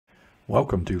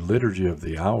Welcome to Liturgy of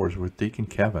the Hours with Deacon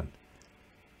Kevin.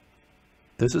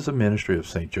 This is a ministry of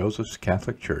St. Joseph's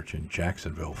Catholic Church in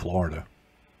Jacksonville, Florida.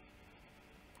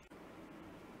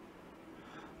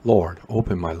 Lord,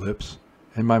 open my lips,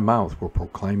 and my mouth will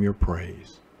proclaim your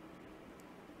praise.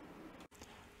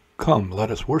 Come,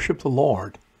 let us worship the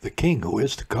Lord, the King who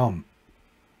is to come.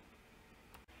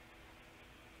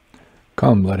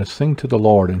 Come, let us sing to the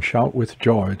Lord and shout with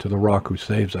joy to the Rock who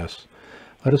saves us.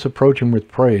 Let us approach him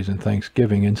with praise and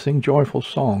thanksgiving and sing joyful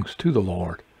songs to the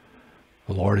Lord.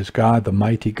 The Lord is God, the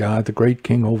mighty God, the great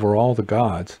King over all the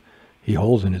gods. He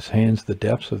holds in his hands the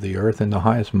depths of the earth and the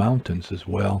highest mountains as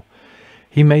well.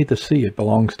 He made the sea, it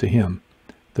belongs to him.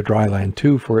 The dry land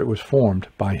too, for it was formed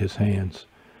by his hands.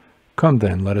 Come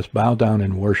then, let us bow down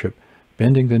and worship,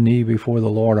 bending the knee before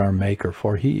the Lord our Maker,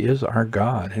 for he is our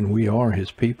God, and we are his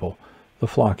people, the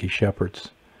flock he shepherds.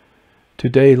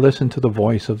 Today listen to the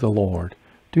voice of the Lord.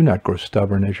 Do not grow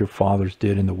stubborn as your fathers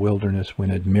did in the wilderness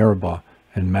when at Meribah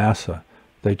and Massah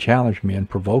they challenged me and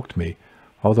provoked me,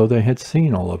 although they had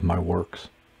seen all of my works.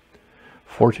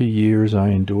 40 years I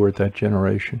endured that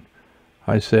generation.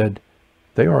 I said,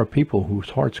 they are a people whose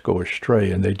hearts go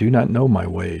astray, and they do not know my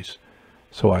ways.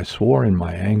 So I swore in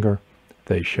my anger,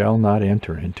 they shall not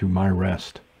enter into my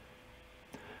rest.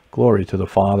 Glory to the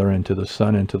Father, and to the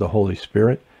Son, and to the Holy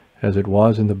Spirit, as it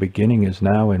was in the beginning, is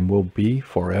now, and will be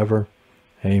forever.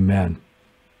 Amen.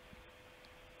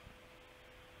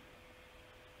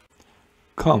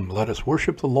 Come, let us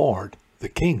worship the Lord, the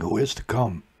King who is to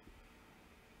come.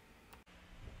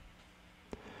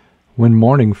 When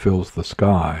morning fills the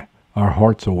sky, our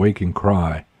hearts awake and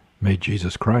cry, may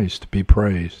Jesus Christ be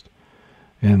praised.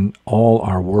 In all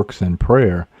our works and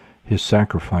prayer, his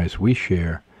sacrifice we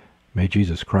share, may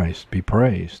Jesus Christ be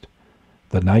praised.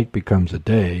 The night becomes a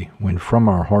day, when from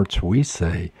our hearts we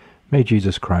say, may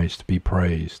Jesus Christ be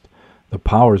praised. The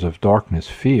powers of darkness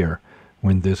fear,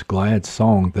 when this glad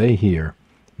song they hear,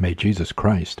 may Jesus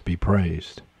Christ be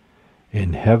praised.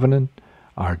 In heaven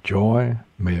our joy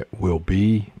will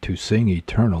be to sing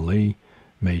eternally,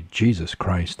 may Jesus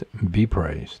Christ be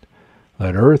praised.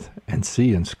 Let earth and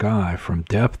sea and sky from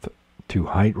depth to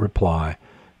height reply,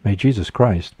 may Jesus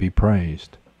Christ be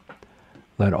praised.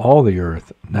 Let all the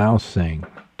earth now sing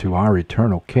to our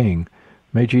eternal King,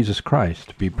 may Jesus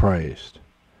Christ be praised.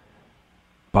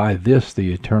 By this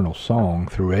the eternal song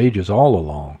through ages all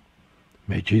along,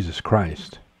 may Jesus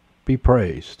Christ be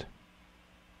praised.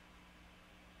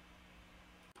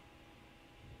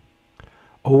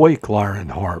 Awake, lyre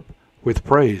and harp, with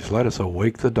praise let us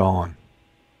awake the dawn.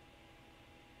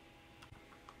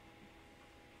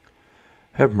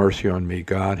 Have mercy on me,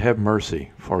 God, have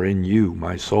mercy, for in you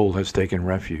my soul has taken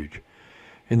refuge.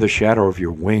 In the shadow of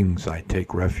your wings I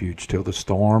take refuge till the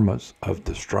storms of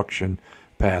destruction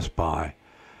pass by.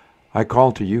 I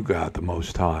call to you, God the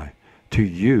Most High, to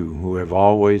you who have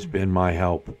always been my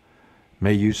help.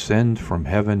 May you send from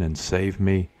heaven and save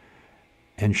me,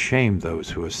 and shame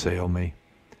those who assail me.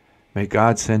 May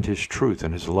God send his truth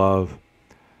and his love.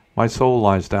 My soul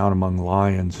lies down among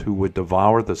lions who would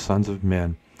devour the sons of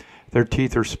men. Their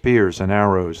teeth are spears and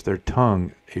arrows, their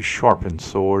tongue a sharpened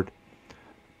sword.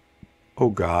 O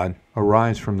God,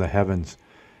 arise from the heavens.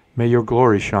 May your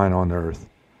glory shine on earth.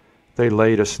 They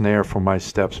laid a snare for my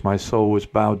steps. My soul was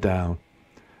bowed down.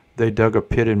 They dug a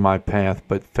pit in my path,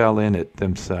 but fell in it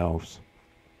themselves.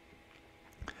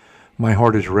 My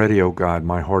heart is ready, O God,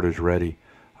 my heart is ready.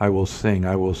 I will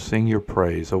sing your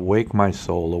praise. Awake my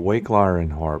soul, awake lyre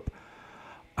and harp.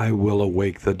 I will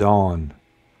awake the dawn.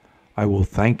 I will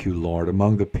thank you, Lord,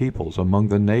 among the peoples, among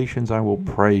the nations I will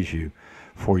praise you.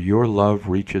 For your love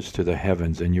reaches to the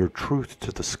heavens, and your truth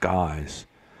to the skies.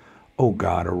 O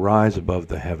God, arise above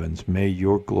the heavens. May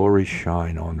your glory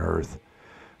shine on earth.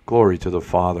 Glory to the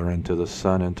Father, and to the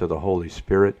Son, and to the Holy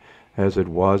Spirit, as it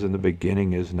was in the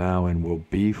beginning, is now, and will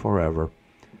be forever.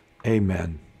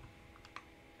 Amen.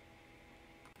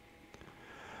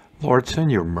 Lord,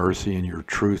 send your mercy and your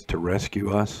truth to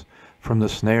rescue us from the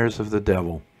snares of the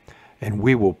devil, and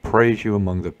we will praise you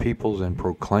among the peoples and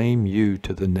proclaim you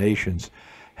to the nations,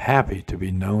 happy to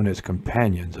be known as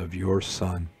companions of your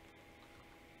Son.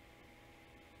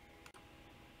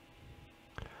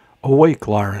 Awake,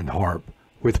 lyre and harp,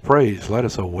 with praise let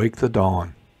us awake the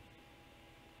dawn.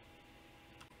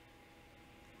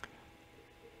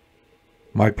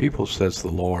 My people, says the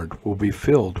Lord, will be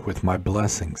filled with my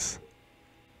blessings.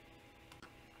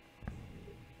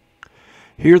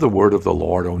 Hear the word of the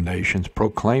Lord, O nations,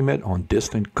 proclaim it on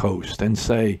distant coasts, and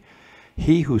say,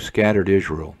 he who scattered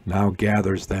Israel now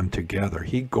gathers them together.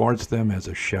 He guards them as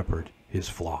a shepherd his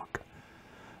flock.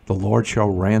 The Lord shall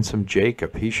ransom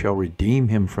Jacob. He shall redeem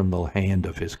him from the hand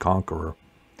of his conqueror.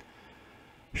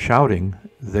 Shouting,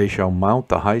 they shall mount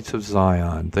the heights of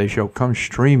Zion. They shall come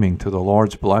streaming to the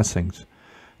Lord's blessings.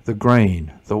 The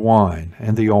grain, the wine,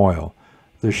 and the oil,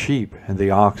 the sheep and the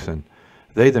oxen,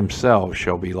 they themselves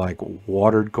shall be like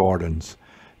watered gardens.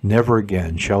 Never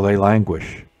again shall they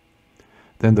languish.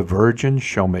 Then the virgins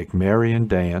shall make merry and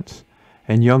dance,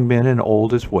 and young men and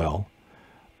old as well.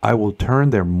 I will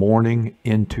turn their mourning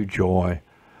into joy.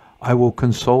 I will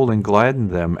console and gladden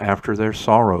them after their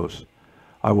sorrows.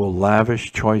 I will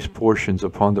lavish choice portions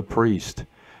upon the priest,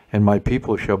 and my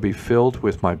people shall be filled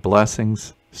with my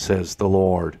blessings, says the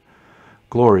Lord.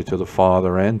 Glory to the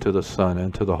Father, and to the Son,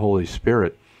 and to the Holy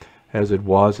Spirit, as it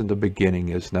was in the beginning,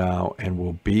 is now, and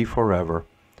will be forever.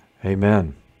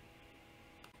 Amen.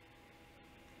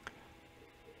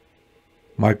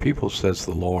 My people, says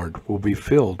the Lord, will be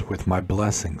filled with my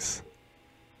blessings.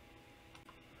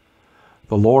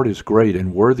 The Lord is great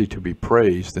and worthy to be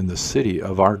praised in the city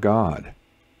of our God.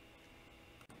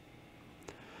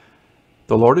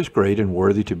 The Lord is great and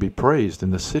worthy to be praised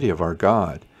in the city of our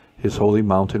God. His holy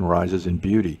mountain rises in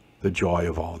beauty, the joy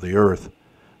of all the earth.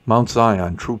 Mount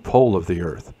Zion, true pole of the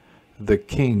earth, the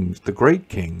great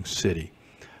King's city.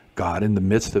 God in the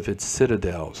midst of its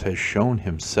citadels has shown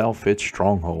himself its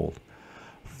stronghold.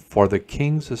 For the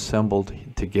kings assembled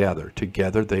together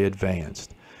they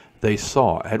advanced. They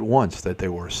saw at once that they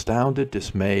were astounded,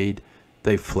 dismayed,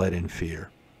 they fled in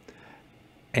fear.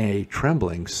 A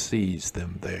trembling seized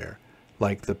them there,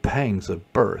 like the pangs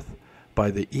of birth. By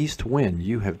the east wind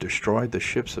you have destroyed the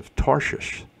ships of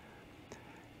Tarshish.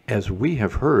 As we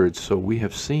have heard, so we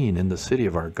have seen in the city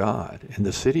of our God, in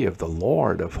the city of the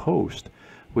Lord of hosts,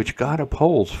 which God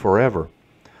upholds forever.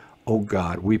 O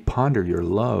God, we ponder your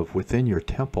love within your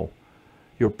temple.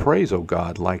 Your praise, O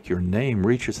God, like your name,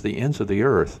 reaches the ends of the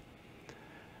earth.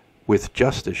 With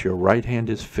justice your right hand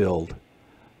is filled.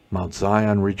 Mount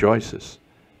Zion rejoices.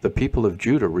 The people of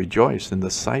Judah rejoice in the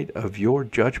sight of your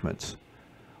judgments.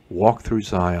 Walk through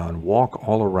Zion, walk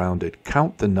all around it,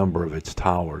 count the number of its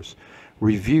towers,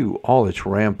 review all its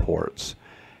ramparts,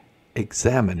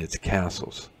 examine its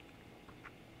castles,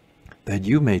 that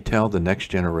you may tell the next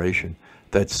generation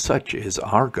that such is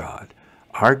our God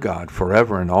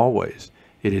forever and always.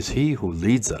 It is he who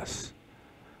leads us.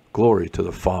 Glory to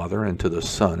the Father, and to the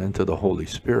Son, and to the Holy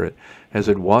Spirit, as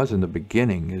it was in the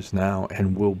beginning, is now,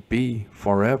 and will be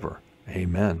forever.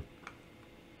 Amen.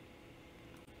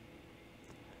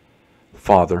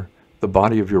 Father, the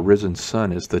body of your risen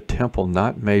Son is the temple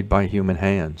not made by human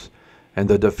hands, and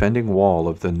the defending wall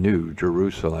of the new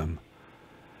Jerusalem.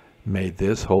 May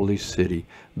this holy city,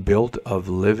 built of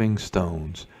living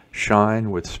stones,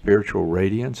 shine with spiritual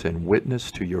radiance and witness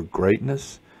to your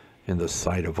greatness in the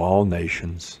sight of all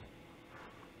nations.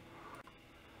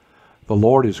 The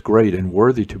Lord is great and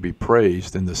worthy to be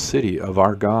praised in the city of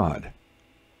our God.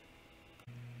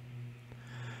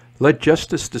 Let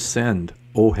justice descend,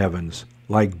 O heavens,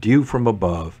 like dew from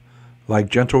above. Like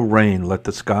gentle rain, let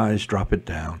the skies drop it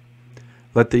down.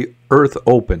 Let the earth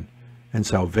open, and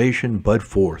salvation bud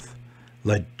forth.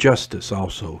 Let justice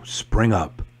also spring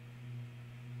up.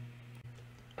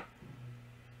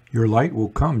 Your light will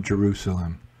come,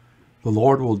 Jerusalem. The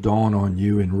Lord will dawn on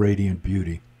you in radiant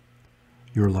beauty.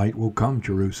 Your light will come,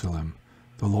 Jerusalem.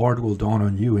 The Lord will dawn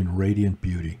on you in radiant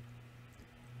beauty.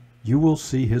 You will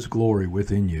see his glory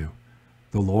within you.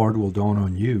 The Lord will dawn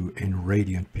on you in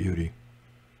radiant beauty.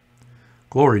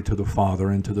 Glory to the Father,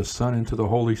 and to the Son, and to the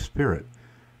Holy Spirit.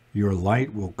 Your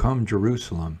light will come,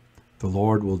 Jerusalem. The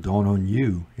Lord will dawn on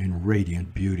you in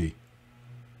radiant beauty.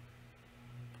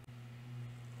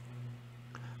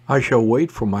 I shall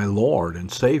wait for my Lord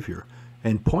and Savior,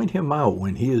 and point him out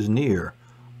when he is near.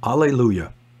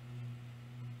 Alleluia.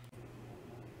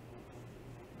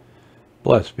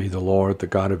 Blessed be the Lord, the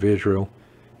God of Israel.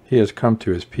 He has come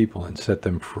to his people and set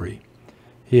them free.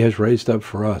 He has raised up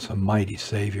for us a mighty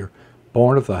Savior,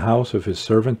 born of the house of his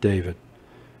servant David.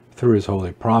 Through his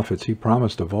holy prophets he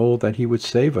promised of old that he would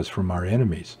save us from our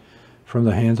enemies, from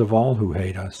the hands of all who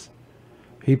hate us.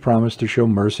 He promised to show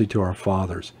mercy to our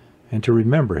fathers, and to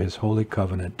remember his holy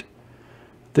covenant.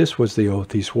 This was the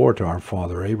oath he swore to our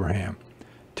father Abraham,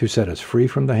 to set us free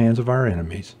from the hands of our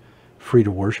enemies, free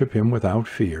to worship him without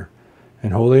fear,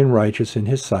 and holy and righteous in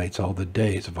his sight all the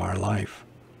days of our life.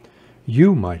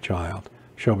 You, my child,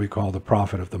 shall be called the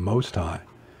prophet of the Most High,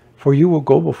 for you will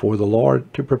go before the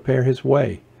Lord to prepare his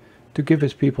way, to give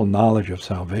his people knowledge of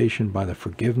salvation by the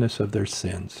forgiveness of their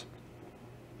sins.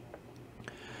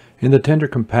 In the tender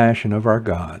compassion of our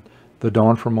God, the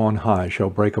dawn from on high shall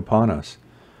break upon us,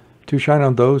 to shine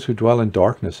on those who dwell in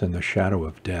darkness and the shadow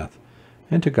of death,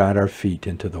 and to guide our feet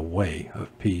into the way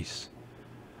of peace.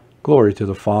 Glory to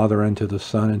the Father, and to the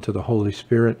Son, and to the Holy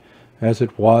Spirit, as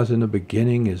it was in the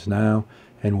beginning, is now,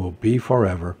 and will be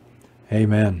forever.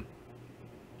 Amen.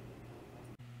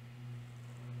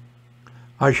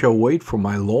 I shall wait for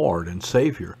my Lord and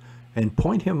Savior, and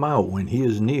point him out when he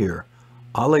is near.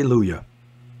 Alleluia.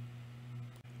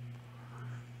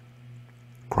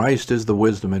 Christ is the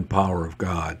wisdom and power of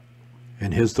God,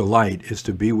 and his delight is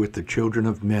to be with the children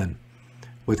of men.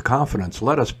 With confidence,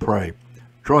 let us pray.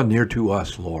 Draw near to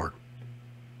us, Lord.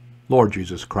 Lord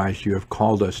Jesus Christ, you have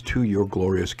called us to your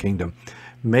glorious kingdom.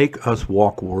 Make us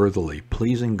walk worthily,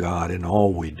 pleasing God in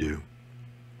all we do.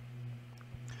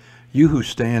 You who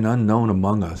stand unknown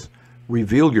among us,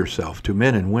 reveal yourself to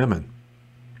men and women.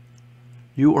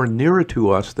 You are nearer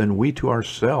to us than we to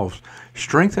ourselves.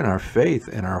 Strengthen our faith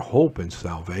and our hope in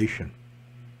salvation.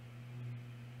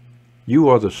 You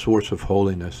are the source of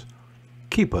holiness.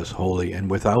 Keep us holy and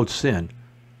without sin,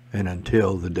 and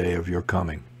until the day of your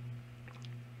coming.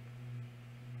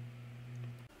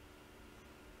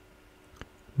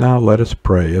 Now let us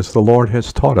pray as the Lord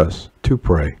has taught us to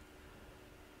pray.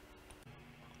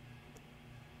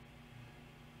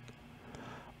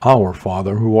 Our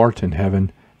Father, who art in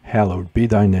heaven, hallowed be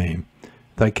thy name.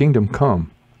 Thy kingdom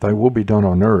come, thy will be done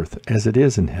on earth as it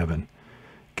is in heaven.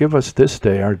 Give us this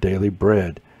day our daily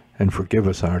bread, and forgive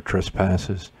us our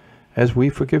trespasses, as we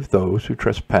forgive those who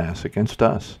trespass against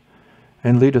us.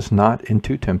 And lead us not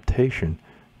into temptation,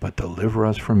 but deliver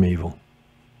us from evil.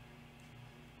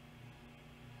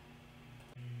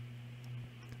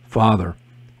 Father,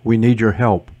 we need your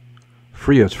help.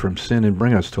 Free us from sin and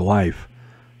bring us to life.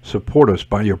 Support us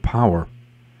by your power.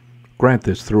 Grant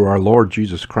this through our Lord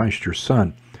Jesus Christ, your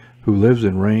Son, who lives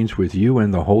and reigns with you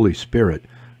and the Holy Spirit,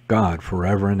 God,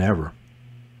 forever and ever.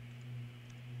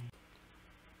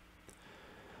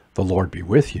 The Lord be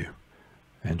with you,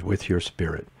 and with your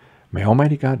spirit. May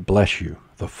Almighty God bless you,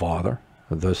 the Father,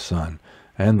 the Son,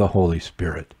 and the Holy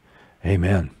Spirit.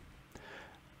 Amen.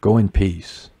 Go in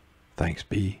peace. Thanks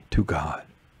be to God.